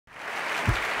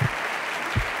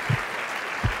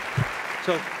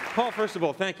So, Paul, first of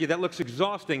all, thank you. That looks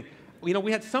exhausting. You know,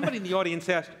 we had somebody in the audience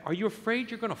ask, are you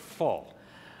afraid you're going to fall?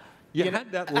 You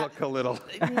had that look a little.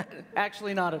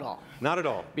 Actually, not at all. Not at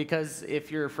all. Because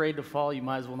if you're afraid to fall, you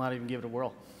might as well not even give it a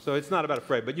whirl. So it's not about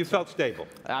afraid, but you felt stable.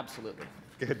 Absolutely.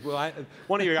 Good. Well,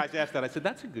 one of you guys asked that. I said,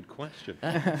 that's a good question.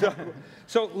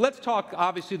 So let's talk,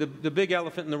 obviously, the big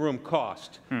elephant in the room,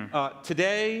 cost.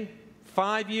 Today,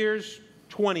 5 years,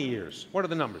 20 years. What are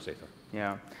the numbers, Eythor?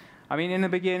 Yeah. I mean, in the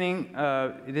beginning,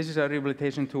 this is a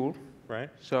rehabilitation tool. Right.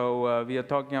 So we are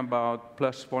talking about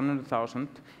plus 100,000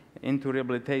 into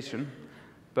rehabilitation.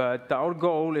 But our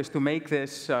goal is to make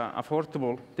this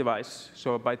affordable device.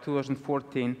 So by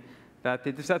 2014, that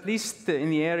it is at least in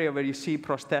the area where you see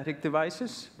prosthetic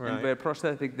devices, right, and where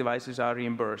prosthetic devices are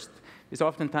reimbursed. It's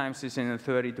oftentimes in the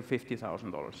 $30,000 to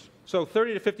 $50,000. So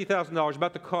 $30,000 to $50,000,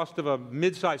 about the cost of a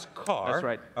mid-sized car. That's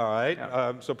right. All right.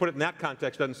 Yeah. So put it in that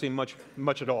context, doesn't seem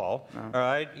much at all. No. All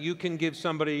right. You can give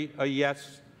somebody a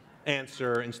yes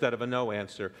answer instead of a no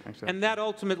answer. Exactly. And that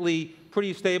ultimately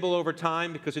pretty stable over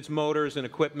time because it's motors and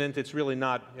equipment. It's really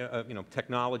not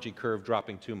technology curve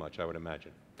dropping too much, I would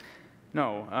imagine.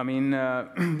 No, I mean,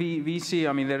 we see,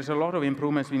 I mean, there's a lot of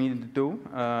improvements we need to do,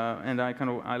 and I kind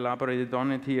of elaborated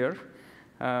on it here.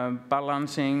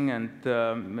 Balancing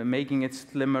and making it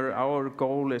slimmer. Our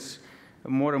goal is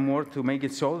more and more to make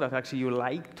it so that actually you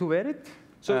like to wear it.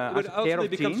 So it would ultimately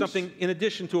become something in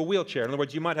addition to a wheelchair. In other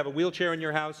words, you might have a wheelchair in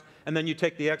your house, and then you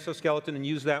take the exoskeleton and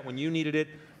use that when you needed it,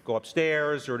 go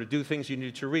upstairs or to do things you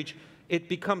needed to reach. It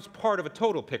becomes part of a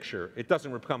total picture. It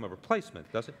doesn't become a replacement,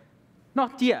 does it?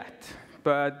 Not yet,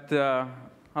 but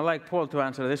I'd like Paul to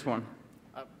answer this one.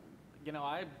 You know,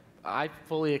 I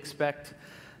fully expect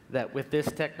that with this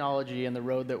technology and the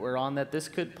road that we're on, that this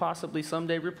could possibly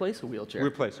someday replace a wheelchair.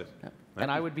 Replace it. Yeah.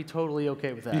 And I would be totally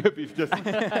okay with that. You'd be just,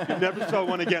 if you never saw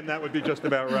one again, that would be just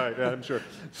about right, I'm sure.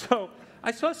 So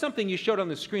I saw something you showed on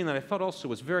the screen that I thought also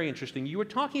was very interesting. You were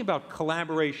talking about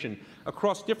collaboration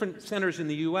across different centers in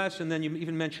the US, and then you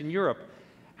even mentioned Europe.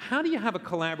 How do you have a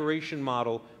collaboration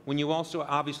model when you also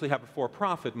obviously have a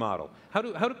for-profit model? How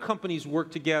do companies work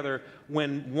together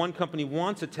when one company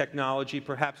wants a technology,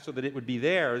 perhaps so that it would be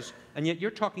theirs, and yet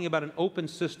you're talking about an open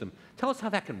system? Tell us how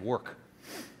that can work.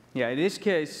 Yeah, in this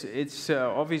case, it's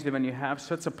obviously when you have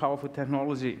such a powerful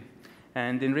technology.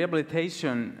 And in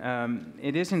rehabilitation,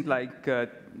 it isn't like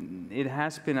it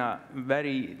has been a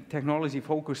very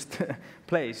technology-focused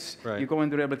place. Right. You go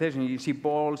into rehabilitation, you see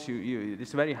balls,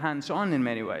 it's very hands-on in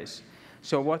many ways.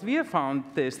 So what we have found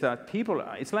is that people,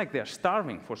 it's like they're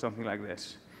starving for something like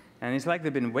this. And it's like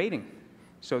they've been waiting.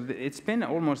 So it's been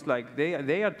almost like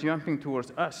they are jumping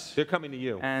towards us. They're coming to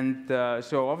you. And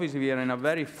so obviously we are in a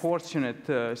very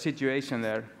fortunate situation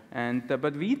there. And,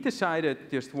 but we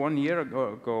decided just 1 year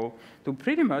ago to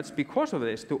pretty much, because of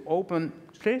this, to open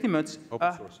pretty much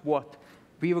what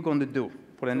we were going to do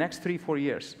for the next 3-4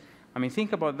 years. I mean,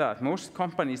 think about that. Most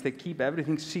companies, they keep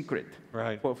everything secret,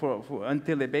 right,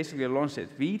 until they basically launch it.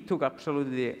 We took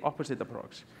absolutely the opposite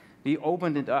approach. We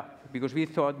opened it up because we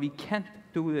thought we can't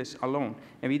do this alone.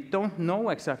 And we don't know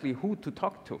exactly who to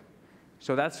talk to.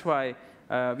 So that's why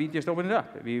we just opened it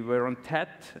up. We were on TED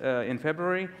in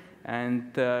February.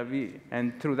 And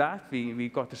through that, we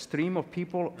got a stream of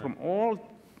people from all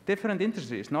different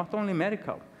industries, not only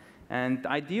medical, and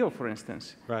Eythor, for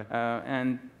instance. Right.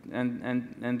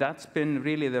 And that's been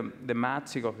really the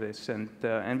magic of this,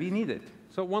 and we need it.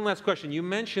 So one last question. You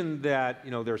mentioned that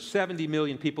there are 70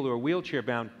 million people who are wheelchair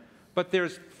bound, but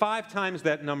there's 5 times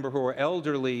that number who are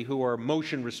elderly, who are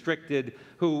motion restricted,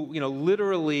 who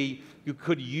literally you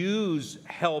could use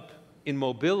help in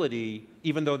mobility,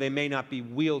 even though they may not be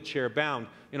wheelchair bound.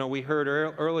 We heard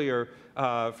earlier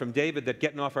from David that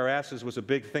getting off our asses was a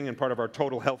big thing and part of our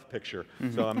total health picture.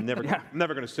 Mm-hmm. So I'm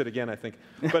never going to sit again, I think.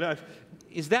 But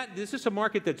is this a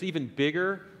market that's even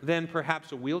bigger than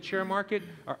perhaps a wheelchair market?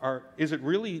 Is it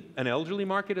really an elderly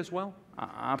market as well?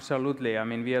 Absolutely. I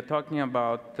mean, we are talking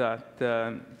about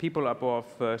that people above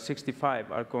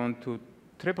 65 are going to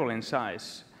triple in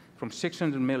size from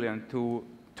 600 million to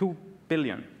 2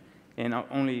 billion.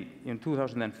 Only in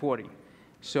 2040.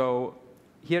 So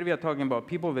here we are talking about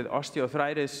people with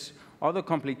osteoarthritis, other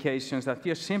complications that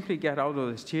just simply get out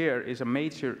of this chair is a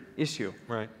major issue.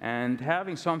 Right. And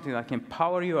having something that can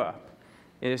power you up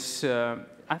is,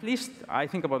 at least I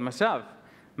think about myself,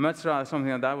 much rather something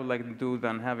that I would like to do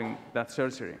than having that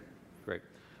surgery. Great.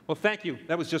 Well, thank you.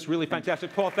 That was just really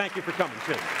fantastic. Paul, thank you for coming,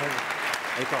 too.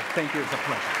 Thank you. It's a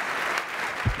pleasure.